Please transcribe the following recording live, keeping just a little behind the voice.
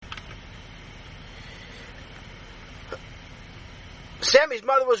Sammy's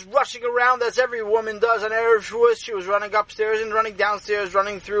mother was rushing around as every woman does on Erev Shavuos. She was running upstairs and running downstairs,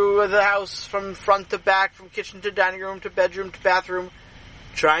 running through the house from front to back, from kitchen to dining room to bedroom to bathroom,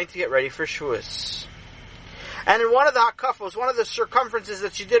 trying to get ready for Shavuos. And in one of the hakafos, one of the circumferences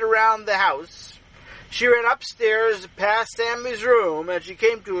that she did around the house, she ran upstairs past Sammy's room and she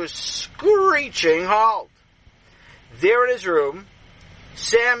came to a screeching halt. There in his room,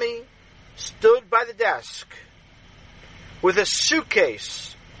 Sammy stood by the desk with a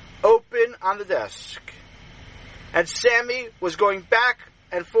suitcase open on the desk. And Sammy was going back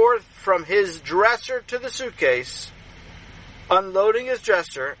and forth from his dresser to the suitcase, unloading his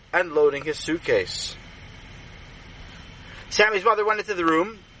dresser and loading his suitcase. Sammy's mother went into the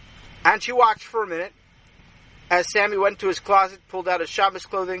room, and she watched for a minute as Sammy went to his closet, pulled out his Shabbos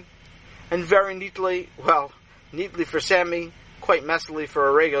clothing, and very neatly for Sammy, quite messily for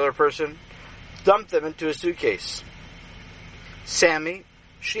a regular person, dumped them into a suitcase. Sammy,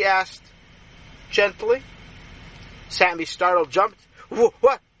 she asked, gently. Sammy, startled, jumped.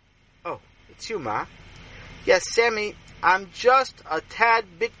 What? Oh, it's you, Ma. Yes, Sammy, I'm just a tad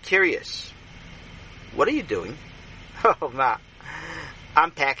bit curious. What are you doing? Oh, Ma,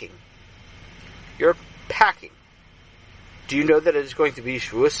 I'm packing. You're packing. Do you know that it is going to be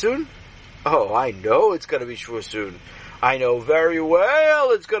Shavuos soon? Oh, I know it's going to be Shavuos soon. I know very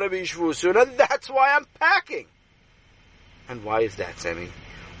well it's going to be Shavuos soon, and that's why I'm packing. And why is that, Sammy?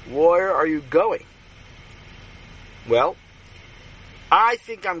 Where are you going? Well, I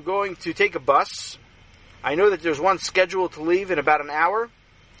think I'm going to take a bus. I know that there's one scheduled to leave in about an hour.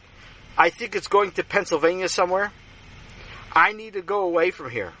 I think it's going to Pennsylvania somewhere. I need to go away from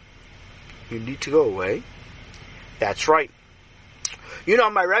here. You need to go away? That's right. You know,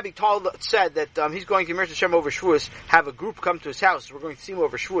 my Rebbe said that he's going to Mir Hashem over Shavuos, have a group come to his house. We're going to see him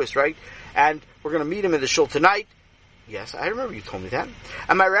over Shavuos, right? And we're going to meet him in the shul tonight. Yes, I remember you told me that.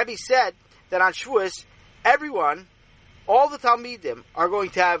 And my Rebbe said that on Shavuos, everyone, all the Talmidim, are going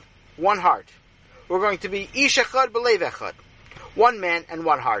to have one heart. We're going to be Ish Echad B'Lev Echad. One man and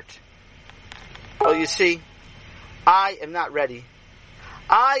one heart. Well, you see, I am not ready.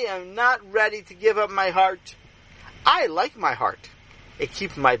 I am not ready to give up my heart. I like my heart. It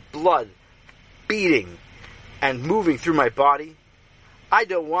keeps my blood beating and moving through my body. I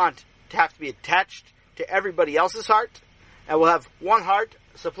don't want to have to be attached to everybody else's heart, and we'll have one heart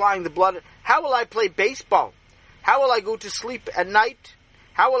supplying the blood. How will I play baseball? How will I go to sleep at night?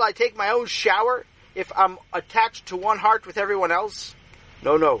 How will I take my own shower if I'm attached to one heart with everyone else?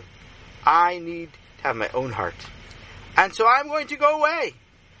 No. I need to have my own heart. And so I'm going to go away,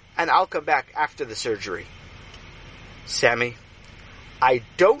 and I'll come back after the surgery. Sammy, I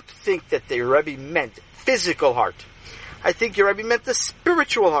don't think that the Rebbe meant physical heart. I think your Rebbe meant the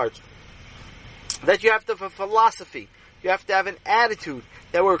spiritual heart. That you have to have a philosophy. You have to have an attitude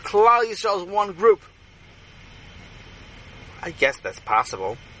that we're Klal Yisrael's one group. I guess that's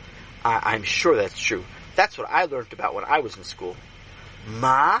possible. I'm sure that's true. That's what I learned about when I was in school.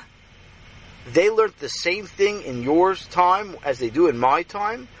 Ma? They learned the same thing in your time as they do in my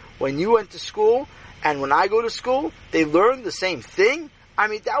time? When you went to school and when I go to school, they learn the same thing? I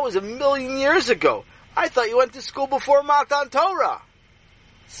mean, that was 1,000,000 years ago. I thought you went to school before Matan Torah.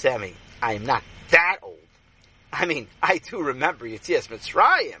 Sammy, I am not that old. I mean, I do remember Yetzias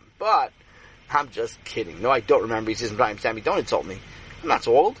Mitzrayim, but I'm just kidding. No, I don't remember Yetzias Mitzrayim. Sammy, don't insult me. I'm not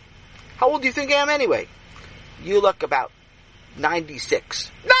so old. How old do you think I am anyway? You look about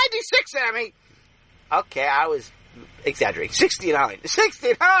 96. 96, Sammy! Okay, I was exaggerating. 69!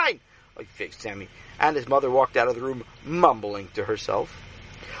 69! Oh, you fixed, Sammy. And his mother walked out of the room, mumbling to herself.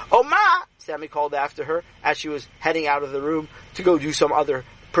 Oh, Ma! Sammy called after her as she was heading out of the room to go do some other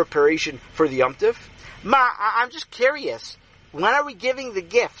preparation for the Yom Tov. Ma, I'm just curious. When are we giving the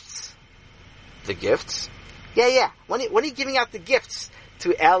gifts? The gifts? Yeah. When are you giving out the gifts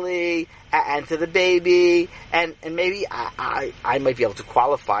to Ellie and to the baby? And maybe I might be able to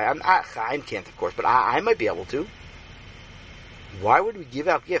qualify. Chaim can't, of course, but I might be able to. Why would we give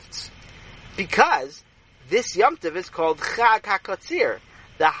out gifts? Because this Yom Tov is called Chag HaKatzir,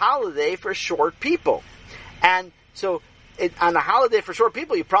 the holiday for short people. And so, on a holiday for short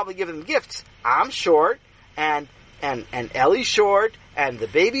people, you probably give them gifts. I'm short, and Ellie's short, and the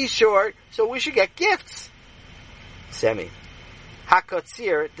baby's short, so we should get gifts. Sammy,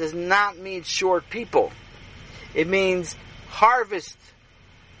 HaKatzir does not mean short people. It means harvest.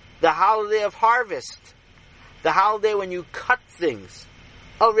 The holiday of harvest. The holiday when you cut things.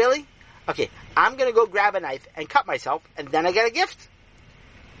 Oh, really? Okay, I'm going to go grab a knife and cut myself, and then I get a gift.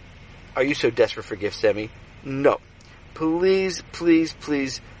 Are you so desperate for gifts, Sammy? No. Please.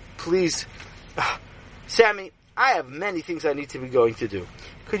 Sammy, I have many things I need to be going to do.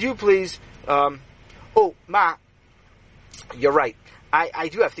 Could you please, Ma, you're right. I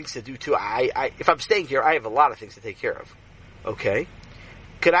do have things to do too. If I'm staying here, I have a lot of things to take care of. Okay.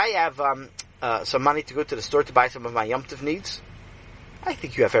 Could I have some money to go to the store to buy some of my Yom Tov needs? I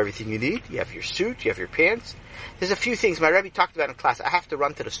think you have everything you need. You have your suit, you have your pants. There's a few things my Rebbe talked about in class. I have to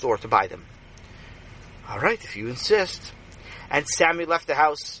run to the store to buy them. All right, if you insist. And Sammy left the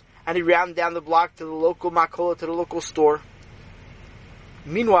house, and he ran down the block to the local makola, to the local store.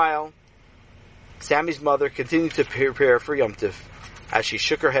 Meanwhile, Sammy's mother continued to prepare for Yom Tov as she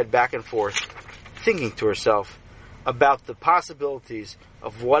shook her head back and forth, thinking to herself about the possibilities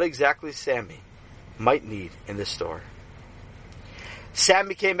of what exactly Sammy might need in the store.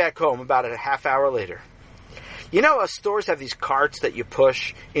 Sammy came back home about a half hour later. You know how stores have these carts that you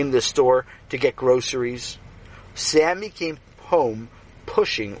push in the store to get groceries? Sammy came home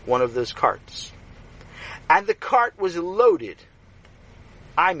pushing one of those carts. And the cart was loaded.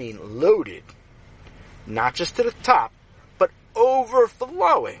 I mean loaded. Not just to the top, but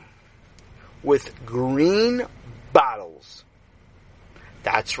overflowing with green bottles.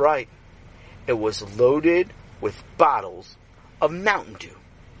 That's right. It was loaded with bottles of Mountain Dew.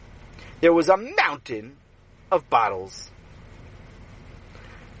 There was a mountain of bottles.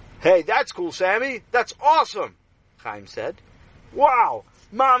 Hey, that's cool, Sammy. That's awesome, Chaim said. Wow,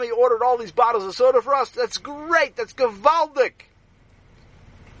 Mommy ordered all these bottles of soda for us. That's great. That's gewaldig.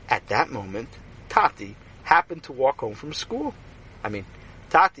 At that moment, Tati happened to walk home from school.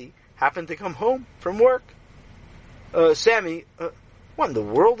 Tati happened to come home from work. Sammy, what in the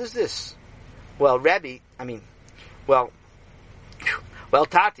world is this? Well, Rebbe,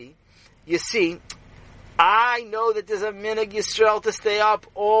 Tati, you see, I know that there's a minhag Yisrael to stay up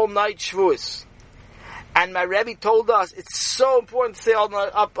all night Shavuos. And my Rebbe told us it's so important to stay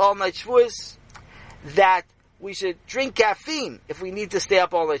up all night Shavuos that we should drink caffeine if we need to stay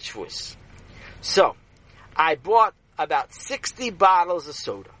up all night Shavuos. So, I bought about 60 bottles of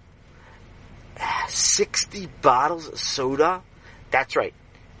soda. 60 bottles of soda? That's right.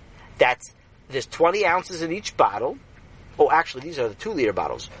 There's 20 ounces in each bottle. Oh, actually, these are the 2-liter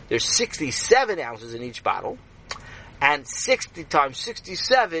bottles. There's 67 ounces in each bottle. And 60 times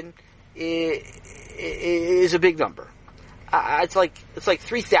 67 is a big number. It's like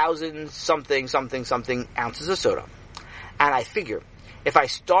 3,000 something ounces of soda. And I figure, if I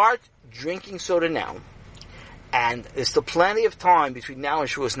start drinking soda now, and there's still plenty of time between now and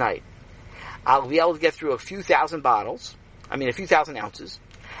Shavuos night, I'll be able to get through a few thousand ounces,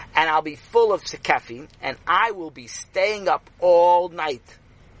 and I'll be full of caffeine, and I will be staying up all night.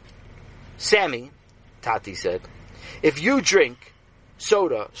 Sammy, Tati said, if you drink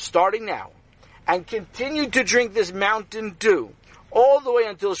soda starting now, and continue to drink this Mountain Dew all the way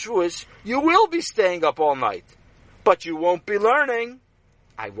until Shavuos, you will be staying up all night. But you won't be learning.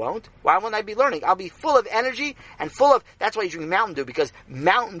 I won't. Why won't I be learning? I'll be full of energy and that's why you drink Mountain Dew, because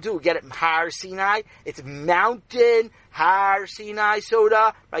Mountain Dew, get it, Har Sinai, it's Mountain Har Sinai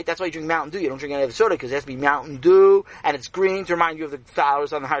soda, right? That's why you drink Mountain Dew. You don't drink any other soda because it has to be Mountain Dew, and it's green to remind you of the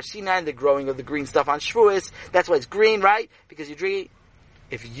flowers on the Har Sinai and the growing of the green stuff on Shavuos. That's why it's green, right? Because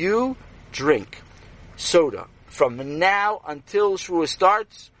if you drink soda from now until Shavuos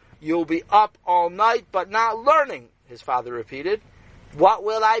starts, you'll be up all night but not learning, his father repeated. What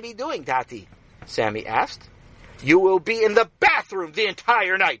will I be doing, Tati? Sammy asked. You will be in the bathroom the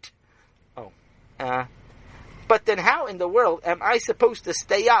entire night. But then how in the world am I supposed to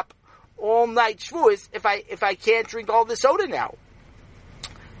stay up all night Shavuos if I can't drink all the soda now?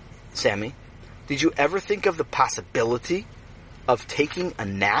 Sammy, did you ever think of the possibility of taking a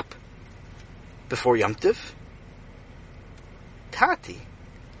nap before Yom Tov? Tati,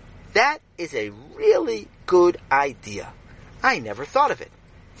 that is a really good idea. I never thought of it.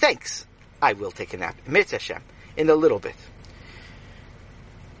 Thanks. I will take a nap. Mitzvah Hashem. In a little bit.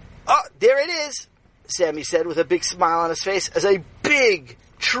 Oh, there it is, Sammy said with a big smile on his face as a big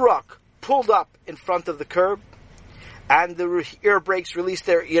truck pulled up in front of the curb. And the air brakes released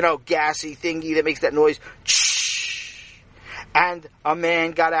their, gassy thingy that makes that noise. And a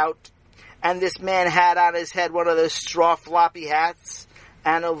man got out. And this man had on his head one of those straw floppy hats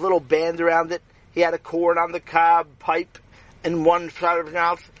and a little band around it. He had a corn on the cob pipe in one side of his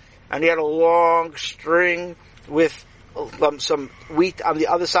mouth, and he had a long string with some wheat on the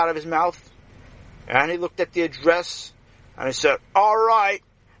other side of his mouth. And he looked at the address, and he said, all right.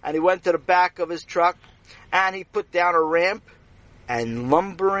 And he went to the back of his truck, and he put down a ramp, and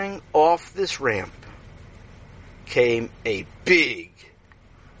lumbering off this ramp came a big,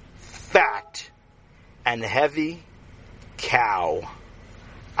 fat, and heavy cow.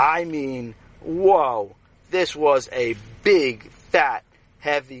 I mean, whoa. this was a big, fat,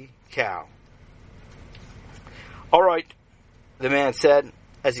 heavy cow. All right, the man said,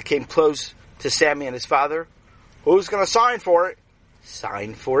 as he came close to Sammy and his father, who's going to sign for it?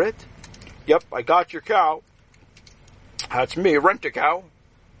 Sign for it? Yep, I got your cow. That's me, rent a cow.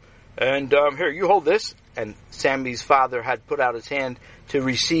 And here, you hold this. And Sammy's father had put out his hand to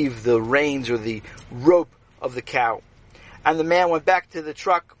receive the reins or the rope of the cow. And the man went back to the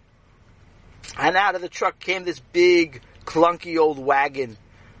truck. And out of the truck came this big, clunky old wagon.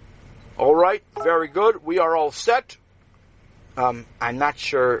 All right, very good. We are all set. I'm not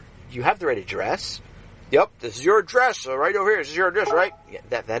sure. You have the right address? Yep, this is your address. Right over here. This is your address, right? Yeah,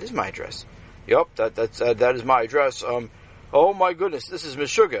 that is my address. Yep, that is my address. Oh my goodness, this is Miss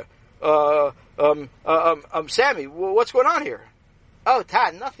Sugar. Sammy, what's going on here? Oh,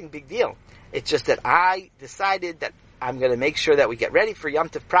 Todd, nothing big deal. It's just that I decided that I'm going to make sure that we get ready for Yom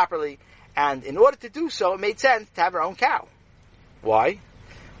Tov properly, and in order to do so, it made sense to have our own cow. Why?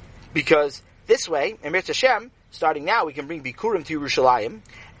 Because this way, in Mirz Hashem, starting now, we can bring Bikurim to Yerushalayim,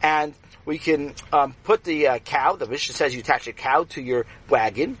 and we can put the cow. The Mishnah says you attach a cow to your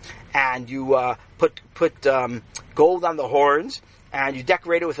wagon, and you put gold on the horns, and you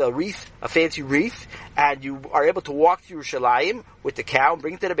decorate it with a wreath, a fancy wreath, and you are able to walk to Yerushalayim with the cow and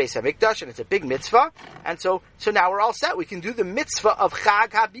bring it to the Beis HaMikdash, and it's a big mitzvah. And so now we're all set. We can do the mitzvah of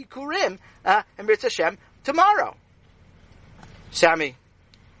Chag HaBikurim and Mirz Hashem tomorrow. Sammy,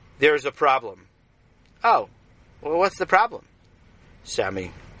 there's a problem. Oh, well, what's the problem?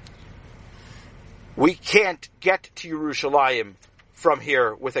 Sammy, we can't get to Yerushalayim from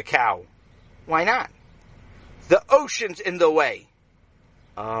here with a cow. Why not? The ocean's in the way.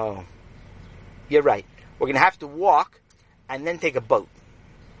 Oh, you're right. We're going to have to walk and then take a boat.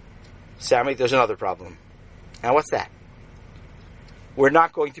 Sammy, there's another problem. Now, what's that? We're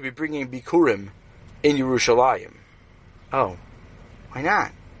not going to be bringing Bikurim in Yerushalayim. Oh, why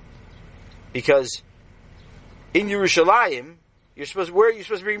not? Because in Yerushalayim, where are you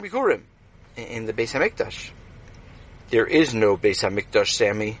supposed to bring Bikurim? In the Beis HaMikdash. There is no Beis HaMikdash,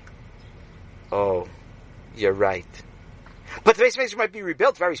 Sammy. Oh, you're right. But the Beis HaMikdash might be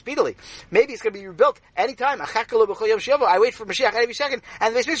rebuilt very speedily. Maybe it's going to be rebuilt anytime. I wait for Mashiach every second,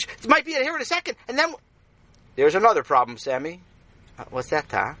 and the Beis HaMikdash might be here in a second, and then... There's another problem, Sammy. What's that,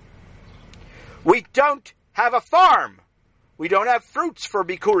 Ta? We don't have a farm. We don't have fruits for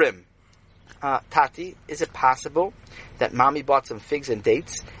Bikurim. Tati, is it possible that Mommy bought some figs and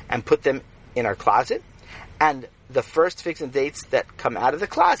dates and put them in our closet? And the first figs and dates that come out of the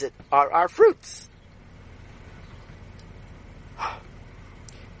closet are our fruits.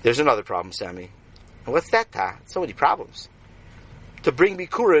 There's another problem, Sammy. What's that, Ta? So many problems. To bring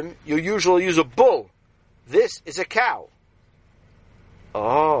Bikurim, you usually use a bull. This is a cow.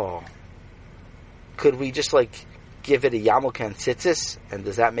 Oh. Could we just give it a Yamokan Tzitzis, and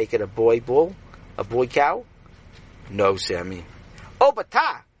does that make it a boy bull? A boy cow? No, Sammy. Oh, but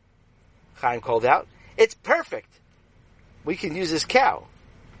Ta! Chaim called out. It's perfect. We can use this cow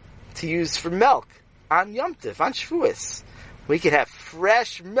to use for milk on Yom Tov, on Shavuos. We can have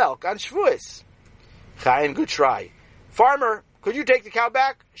fresh milk on Shavuos. Chaim, good try. Farmer, could you take the cow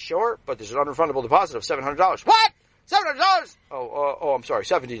back? Sure, but there's an unrefundable deposit of $700. What? $700? Oh, I'm sorry,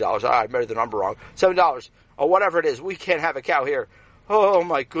 $70. I made the number wrong. $7. Or whatever it is. We can't have a cow here. Oh,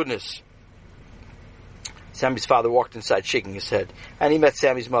 my goodness. Sammy's father walked inside shaking his head, and he met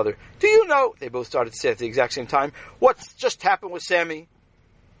Sammy's mother. Do you know, they both started to say at the exact same time, what's just happened with Sammy?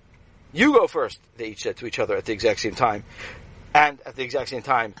 You go first, they each said to each other at the exact same time. And at the exact same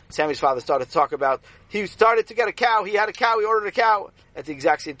time, Sammy's father started to talk about, he started to get a cow, he had a cow, he ordered a cow. At the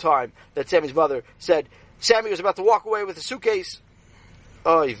exact same time that Sammy's mother said, Sammy was about to walk away with a suitcase.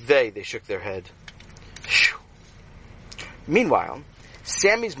 Oy vey, they shook their head. Whew. Meanwhile,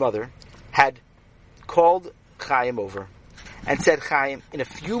 Sammy's mother had called Chaim over and said, Chaim, in a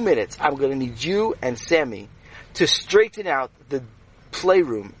few minutes, I'm going to need you and Sammy to straighten out the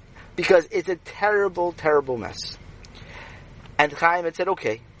playroom because it's a terrible, terrible mess. And Chaim had said,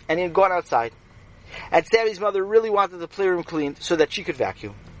 okay. And he had gone outside. And Sammy's mother really wanted the playroom cleaned so that she could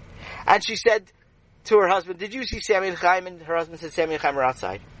vacuum. And she said to her husband, did you see Sammy and Chaim? And her husband said, Sammy and Chaim are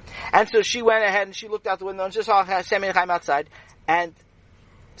outside. And so she went ahead and she looked out the window and just saw Sammy and Chaim outside. And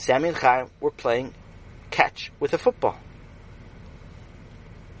Sammy and Chaim were playing catch with a football.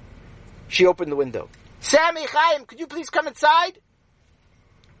 She opened the window. Sammy, Chaim, could you please come inside?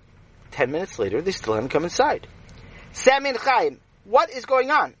 10 minutes later, they still hadn't come inside. Sammy and Chaim, what is going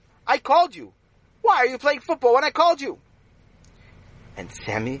on? I called you. Why are you playing football when I called you? And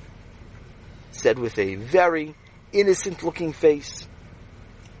Sammy said with a very innocent-looking face,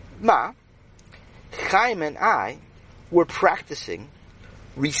 Ma, Chaim and I were practicing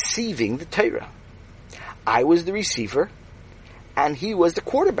receiving the Torah. I was the receiver, and he was the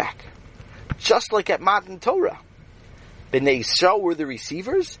quarterback. Just like at Matan Torah. Bnei Yisrael were the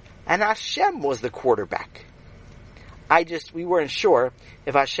receivers, and Hashem was the quarterback. We weren't sure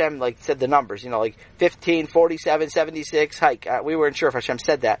if Hashem said the numbers, 15, 47, 76, hike. We weren't sure if Hashem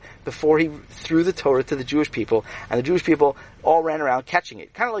said that before he threw the Torah to the Jewish people, and the Jewish people all ran around catching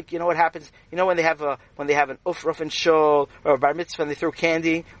it. Kind of like, what happens, when they have an ufruf and shul, or a bar mitzvah and they throw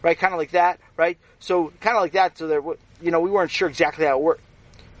candy, right? Kind of like that, right? So, kind of like that, so there, we weren't sure exactly how it worked.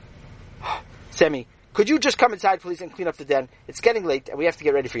 Sammy, could you just come inside, please, and clean up the den? It's getting late, and we have to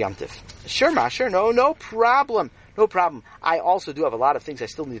get ready for Yom Tif. Sure, Ma, sure. No problem. No problem. I also do have a lot of things I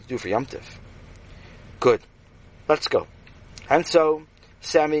still need to do for Yom Tif. Good. Let's go. And so,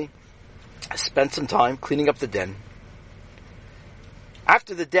 Sammy spent some time cleaning up the den.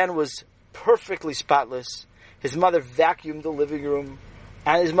 After the den was perfectly spotless, his mother vacuumed the living room,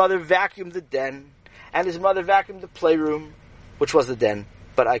 and his mother vacuumed the den, and his mother vacuumed the playroom, which was the den.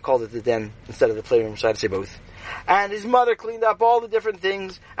 But I called it the den instead of the playroom, so I had to say both. And his mother cleaned up all the different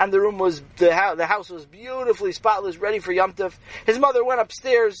things, and the house was beautifully spotless, ready for Yom Tov. His mother went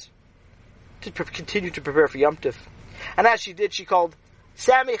upstairs to continue to prepare for Yom Tov. And as she did, she called,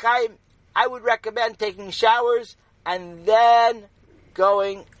 Sammy Chaim, I would recommend taking showers and then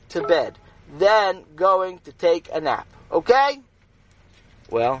going to bed. Then going to take a nap. Okay?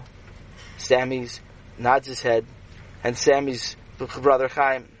 Well, Sammy's nods his head, and Sammy's brother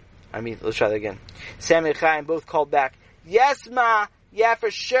Chaim, let's try that again. Sammy and Chaim both called back, yes, Ma, yeah, for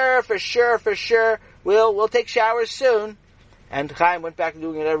sure. We'll take showers soon. And Chaim went back to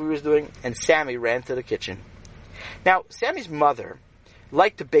doing whatever he was doing, and Sammy ran to the kitchen. Now, Sammy's mother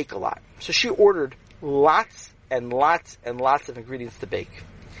liked to bake a lot, so she ordered lots and lots and lots of ingredients to bake.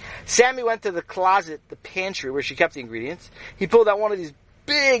 Sammy went to the closet, the pantry, where she kept the ingredients. He pulled out one of these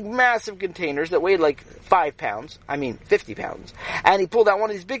big, massive containers that weighed 5 pounds. 50 pounds. And he pulled out one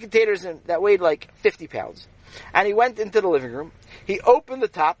of these big containers that weighed 50 pounds. And he went into the living room. He opened the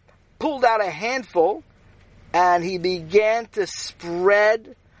top, pulled out a handful, and he began to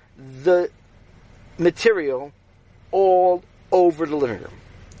spread the material all over the living room.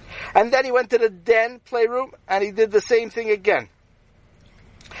 And then he went to the den playroom, and he did the same thing again.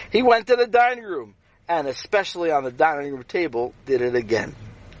 He went to the dining room, and especially on the dining room table, did it again.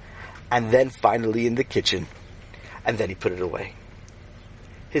 And then finally in the kitchen. And then he put it away.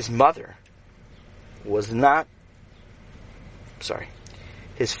 His mother was not...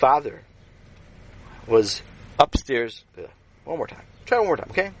 His father was upstairs. One more time. Try one more time,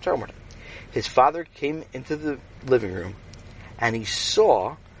 okay? Try one more time. His father came into the living room, and he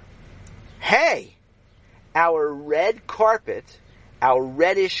saw, hey, our red carpet, our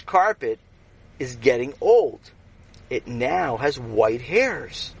reddish carpet, is getting old. It now has white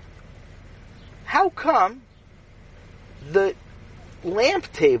hairs. How come the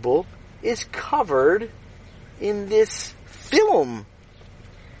lamp table is covered in this film?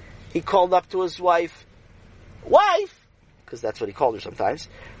 He called up to his wife, because that's what he called her sometimes,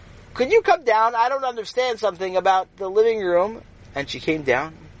 could you come down? I don't understand something about the living room. And she came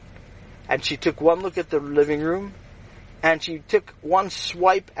down, and she took one look at the living room, and she took one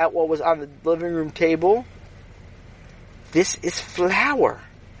swipe at what was on the living room table. This is flour.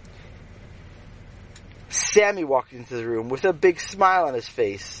 Sammy walked into the room with a big smile on his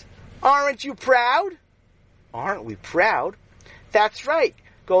face. Aren't you proud? Aren't we proud? That's right.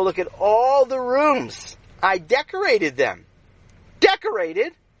 Go look at all the rooms. I decorated them.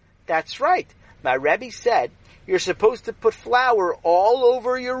 Decorated? That's right. My Rebbe said you're supposed to put flour all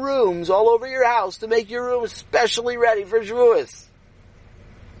over your rooms, all over your house, to make your room especially ready for Shavuos.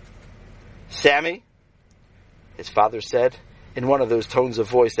 Sammy, his father said, in one of those tones of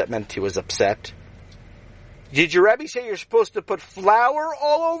voice that meant he was upset, did your Rebbe say you're supposed to put flour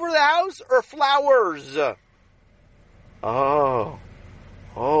all over the house, or flowers? Oh,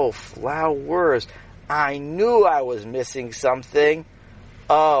 flowers. I knew I was missing something.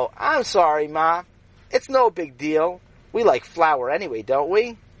 Oh, I'm sorry, Ma. It's no big deal. We like flour anyway, don't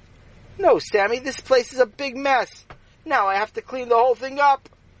we? No, Sammy, this place is a big mess. Now I have to clean the whole thing up.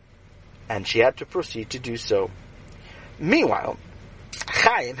 And she had to proceed to do so. Meanwhile,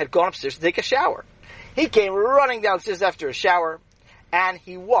 Chaim had gone upstairs to take a shower. He came running downstairs after a shower, and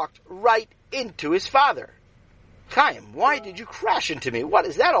he walked right into his father. Chaim, why did you crash into me? What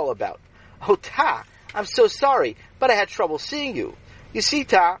is that all about? Oh, Ta, I'm so sorry, but I had trouble seeing you. You see,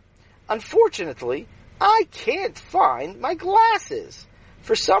 Ta, unfortunately, I can't find my glasses.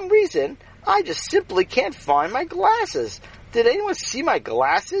 For some reason, I just simply can't find my glasses. Did anyone see my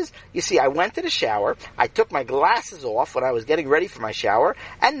glasses? You see, I went to the shower, I took my glasses off when I was getting ready for my shower,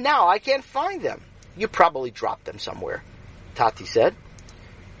 and now I can't find them. You probably dropped them somewhere, Tati said.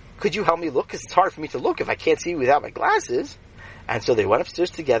 Could you help me look? Because it's hard for me to look if I can't see without my glasses. And so they went upstairs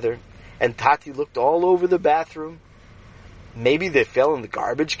together, and Tati looked all over the bathroom. Maybe they fell in the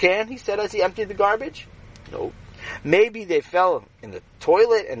garbage can, he said as he emptied the garbage. No. Maybe they fell in the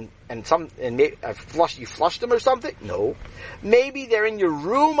toilet and you flushed them or something? No. Maybe they're in your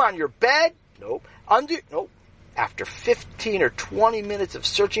room on your bed? No. No. After 15 or 20 minutes of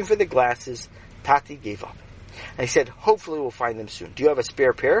searching for the glasses, Tati gave up. And he said, hopefully we'll find them soon. Do you have a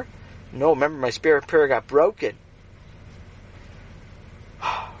spare pair? No, remember my spare pair got broken.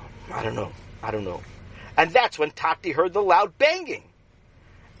 I don't know. And that's when Tati heard the loud banging.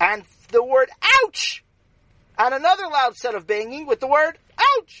 And the word, ouch! And another loud set of banging with the word,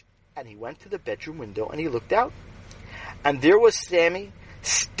 ouch! And he went to the bedroom window and he looked out. And there was Sammy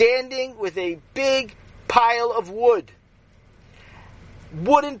standing with a big pile of wood.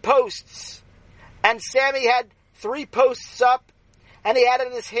 Wooden posts. And Sammy had 3 posts up. And he had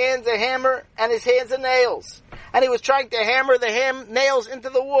in his hands a hammer and his hands a nails. And he was trying to hammer the nails into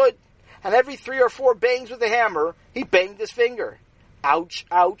the wood. And every 3 or 4 bangs with the hammer, he banged his finger. Ouch,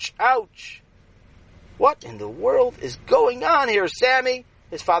 ouch, ouch. What in the world is going on here, Sammy?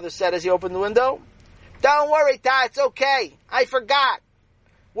 His father said as he opened the window. Don't worry, Ta, it's okay. I forgot.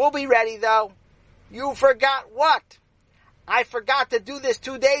 We'll be ready, though. You forgot what? I forgot to do this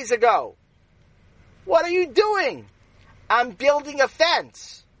 2 days ago. What are you doing? I'm building a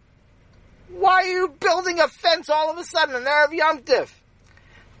fence. Why are you building a fence all of a sudden on Erev Yom Tov?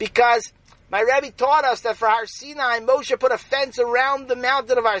 Because my Rebbe taught us that for Har Sinai, Moshe put a fence around the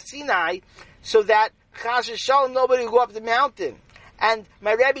mountain of Har Sinai so that Chas v'Shalom, nobody would go up the mountain. And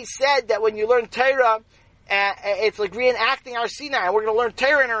my Rebbe said that when you learn Torah, it's like reenacting Har Sinai. We're going to learn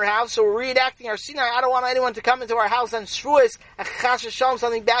Torah in our house, so we're reenacting Har Sinai. I don't want anyone to come into our house on Shavuos and Chas v'Shalom,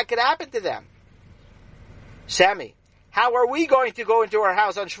 something bad could happen to them. Sammy, how are we going to go into our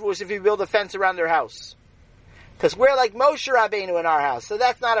house on Shavuos if we build a fence around their house? Because we're like Moshe Rabbeinu in our house, so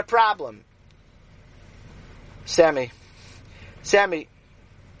that's not a problem. Sammy.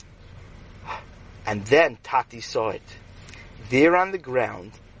 And then Tati saw it. There on the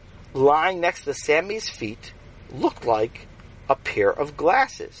ground, lying next to Sammy's feet, looked like a pair of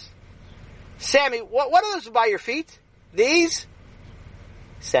glasses. Sammy, what are those by your feet? These?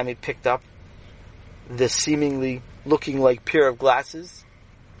 Sammy picked up the seemingly looking like pair of glasses.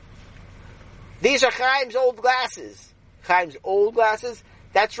 These are Chaim's old glasses. Chaim's old glasses?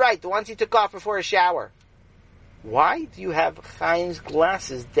 That's right, the ones he took off before a shower. Why do you have Chaim's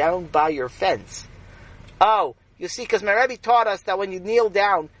glasses down by your fence? Oh, you see, because my Rebbe taught us that when you kneel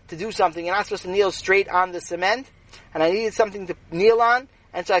down to do something, you're not supposed to kneel straight on the cement, and I needed something to kneel on,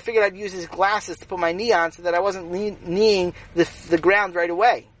 and so I figured I'd use his glasses to put my knee on so that I wasn't kneeing the ground right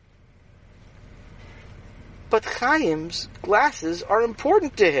away. But Chaim's glasses are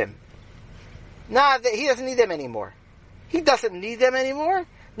important to him. Nah, he doesn't need them anymore. He doesn't need them anymore?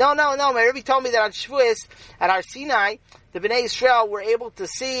 No. My Rebbe told me that on Shavuos, at Har Sinai, the Bnei Yisrael were able to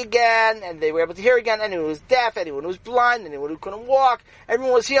see again, and they were able to hear again. Anyone who was deaf, anyone who was blind, anyone who couldn't walk,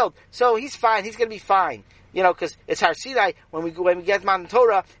 everyone was healed. So he's fine. He's going to be fine. You know, because it's Har Sinai. When we get Matan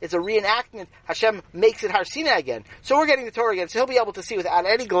Torah, it's a reenactment. Hashem makes it Har Sinai again. So we're getting the Torah again. So he'll be able to see without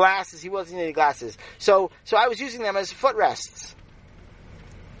any glasses. He wasn't using any glasses. So I was using them as footrests.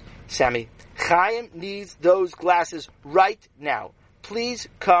 Sammy, Chaim needs those glasses right now. Please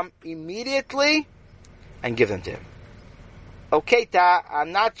come immediately and give them to him. Okay, Ta,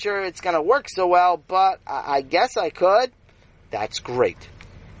 I'm not sure it's going to work so well, but I guess I could. That's great.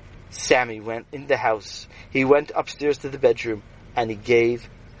 Sammy went in the house. He went upstairs to the bedroom, and he gave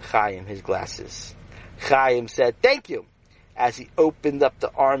Chaim his glasses. Chaim said, "Thank you," as he opened up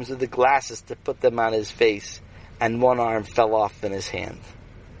the arms of the glasses to put them on his face, and one arm fell off in his hand.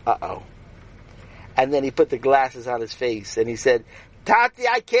 Uh-oh. And then he put the glasses on his face, and he said, "Tati,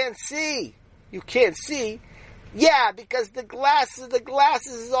 I can't see." "You can't see?" "Yeah, because the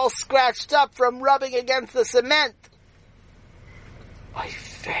glasses is all scratched up from rubbing against the cement." Oy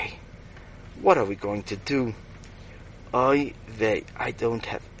vey. What are we going to do? Oy vey. I don't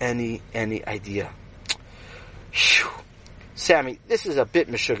have any idea. Phew. Sammy, this is a bit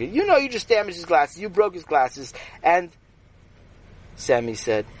meshuggah. You know you just damaged his glasses. You broke his glasses. And Sammy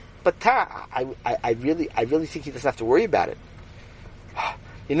said, "But Ta, I really think he doesn't have to worry about it."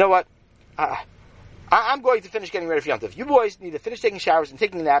 You know what? I'm going to finish getting ready for Yom Tov. You boys need to finish taking showers and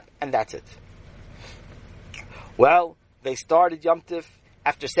taking a nap, and that's it. Well, they started Yom Tov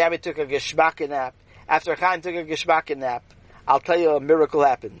after Sammy took a Geshbaka nap, after Chaim took a Geshbaka nap, I'll tell you a miracle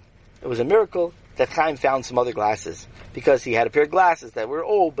happened. It was a miracle that Chaim found some other glasses, because he had a pair of glasses that were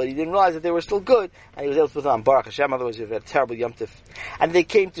old, but he didn't realize that they were still good, and he was able to put them on. Baruch Hashem, otherwise he would have had a terrible Yom Tif. And they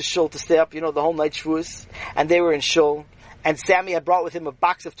came to Shul to stay up, the whole night Shavuos, and they were in Shul, and Sammy had brought with him a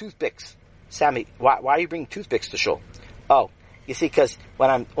box of toothpicks. Sammy, why are you bringing toothpicks to Shul? Oh, you see, because when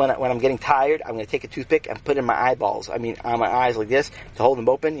I'm getting tired, I'm going to take a toothpick and put it in my eyeballs. On my eyes like this, to hold them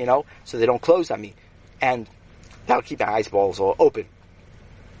open, so they don't close on me. And that'll keep my eyeballs all open.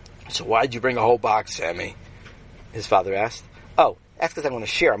 So why did you bring a whole box, Sammy? His father asked. Oh, that's because I'm going to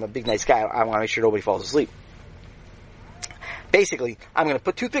share. I'm a big, nice guy. I want to make sure nobody falls asleep. Basically, I'm going to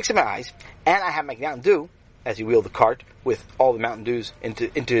put toothpicks in my eyes, and I have my Mountain Dew, as he wheeled the cart with all the Mountain Dews into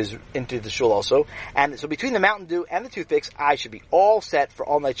the shul also. And so between the Mountain Dew and the toothpicks, I should be all set for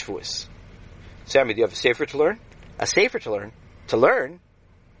all night Shavuos. Sammy, do you have a sefer to learn? A sefer to learn? To learn?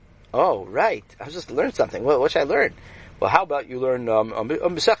 Oh, right. I was just to learn something. What should I learn? Well, how about you learn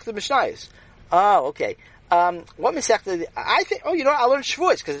Masechta Mishnayos? Oh, okay. What Masechta? I think. Oh, I'll learn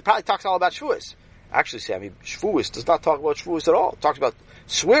Shavuos because it probably talks all about Shavuos. Actually, Sammy, Shavuos does not talk about Shavuos at all. It talks about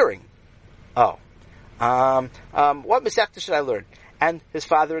swearing. Oh. What Masechta should I learn? And his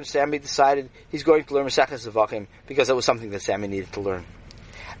father and Sammy decided he's going to learn Masechta Zevachim because it was something that Sammy needed to learn.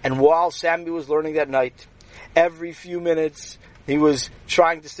 And while Sammy was learning that night, every few minutes he was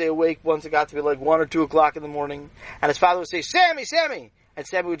trying to stay awake once it got to be like 1 or 2 o'clock in the morning. And his father would say, Sammy, Sammy! And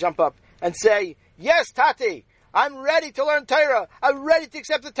Sammy would jump up and say, yes, Tati! I'm ready to learn Torah! I'm ready to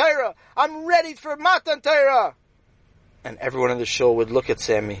accept the Torah! I'm ready for Matan Torah! And everyone in the shul would look at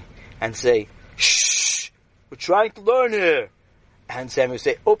Sammy and say, shh! We're trying to learn here! And Sammy would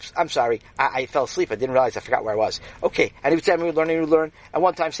say, oops, I'm sorry. I fell asleep. I didn't realize. I forgot where I was. Okay. And Sammy would learn. And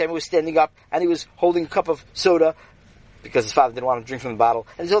one time Sammy was standing up and he was holding a cup of soda because his father didn't want him to drink from the bottle.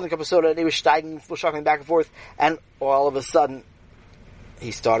 And he was holding a cup of soda and he was shuffling back and forth. And all of a sudden,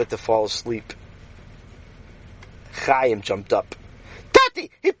 he started to fall asleep. Chaim jumped up.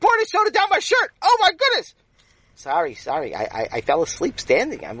 Tati! He poured his soda down my shirt! Oh my goodness! Sorry. I fell asleep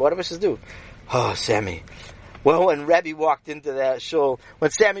standing. What am I supposed to do? Oh, Sammy. Well, when Rebbe walked into that shul,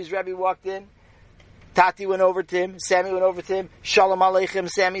 when Sammy's Rebbe walked in, Tati went over to him, Sammy went over to him, Shalom Aleichem,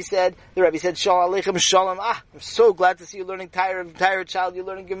 Sammy said, the Rebbe said, Shalom Aleichem, Shalom, I'm so glad to see you learning Torah, child,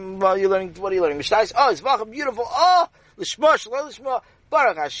 what are you learning? Mishnayos? Oh, it's Vacham, beautiful, Lishma, Shalom Lishma,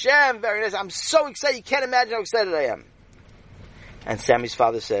 Baruch Hashem, very nice, I'm so excited, you can't imagine how excited I am. And Sammy's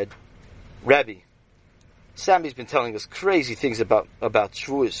father said, Rebbe, Sammy's been telling us crazy things about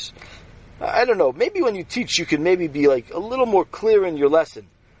Shavuos. I don't know, maybe when you teach you can maybe be like a little more clear in your lesson.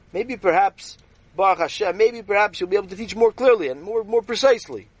 Maybe perhaps, Baruch Hashem, maybe perhaps you'll be able to teach more clearly and more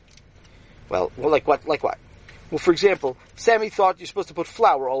precisely. Well, like what? Well, for example, Sammy thought you're supposed to put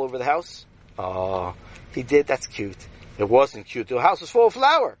flour all over the house. Oh, he did, that's cute. It wasn't cute, the house was full of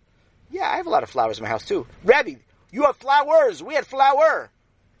flour. Yeah, I have a lot of flowers in my house too. Rebbe, you have flowers, we had flour.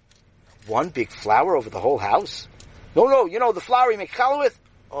 One big flower over the whole house? No, the flour you make challah with?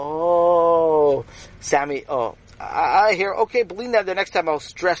 Oh, Sammy, I hear, okay, believe that the next time I'll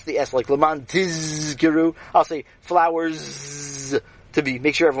stress the S, like Laman Tizgeru, I'll say flowers to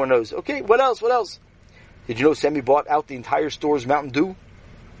make sure everyone knows. Okay, what else? Did you know Sammy bought out the entire store's Mountain Dew?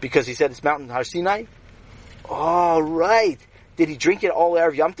 Because he said it's Mountain Har Sinai? Oh, right. Did he drink it all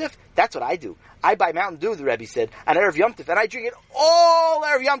Erev Yom Tif? That's what I do. I buy Mountain Dew, the Rebbe said, on Erev Yom Tif, and I drink it all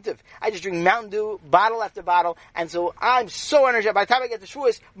Erev Yom Tif. I just drink Mountain Dew, bottle after bottle, and so I'm so energized. By the time I get to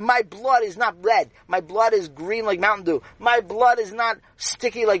Shavuos, my blood is not red. My blood is green like Mountain Dew. My blood is not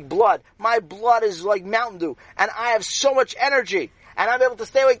sticky like blood. My blood is like Mountain Dew. And I have so much energy, and I'm able to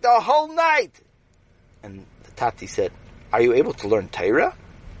stay awake the whole night. And the Tati said, are you able to learn Torah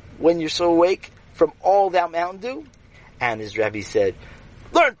when you're so awake from all that Mountain Dew? And his Rebbe said,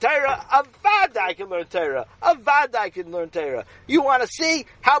 learn Torah, Avada I can learn Torah. Avada I can learn Torah. You want to see?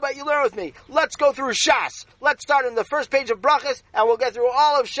 How about you learn with me? Let's go through Shas. Let's start in the first page of Brachas, and we'll get through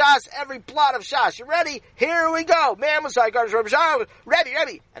all of Shas, every plot of Shas. You ready? Here we go. Man,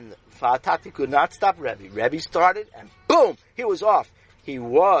 Rebbe. And the Tati could not stop Rebbe. Rebbe started, and boom, he was off. He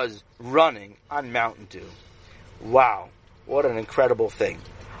was running on Mountain Dew. Wow, what an incredible thing.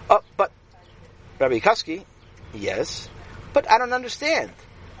 But Rabbi Kuski, yes, but I don't understand.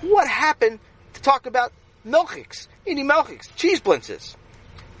 What happened to talk about milchiks, eating milchiks, cheese blintzes?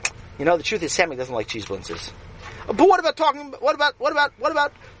 The truth is Sammy doesn't like cheese blintzes. But what about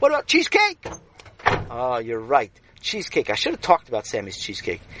cheesecake? Oh, you're right. Cheesecake. I should have talked about Sammy's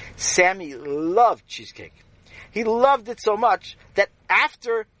cheesecake. Sammy loved cheesecake. He loved it so much that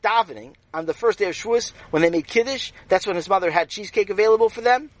after davening on the first day of Shavuos, when they made Kiddush, that's when his mother had cheesecake available for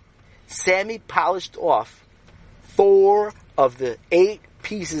them. Sammy polished off 4 of the 8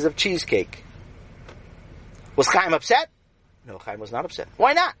 pieces of cheesecake. Was Chaim upset? No, Chaim was not upset.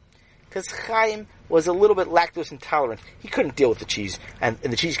 Why not? Because Chaim was a little bit lactose intolerant. He couldn't deal with the cheese and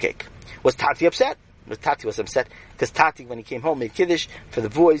the cheesecake. Was Tati upset? No, Tati was upset because Tati, when he came home, made kiddush for the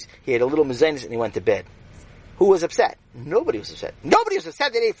boys. He ate a little mezainis and he went to bed. Who was upset? Nobody was upset. Nobody was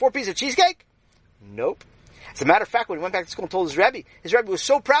upset that he ate 4 pieces of cheesecake? Nope. As a matter of fact, when he went back to school and told his Rebbe was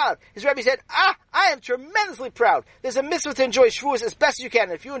so proud. His Rebbe said, I am tremendously proud. There's a mitzvah to enjoy Shavuos as best as you can.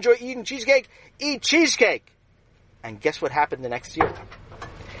 And if you enjoy eating cheesecake, eat cheesecake. And guess what happened the next year?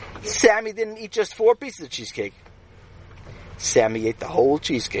 Sammy didn't eat just 4 pieces of cheesecake. Sammy ate the whole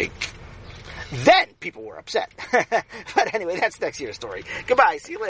cheesecake. Then people were upset. But anyway, that's next year's story. Goodbye. See you later.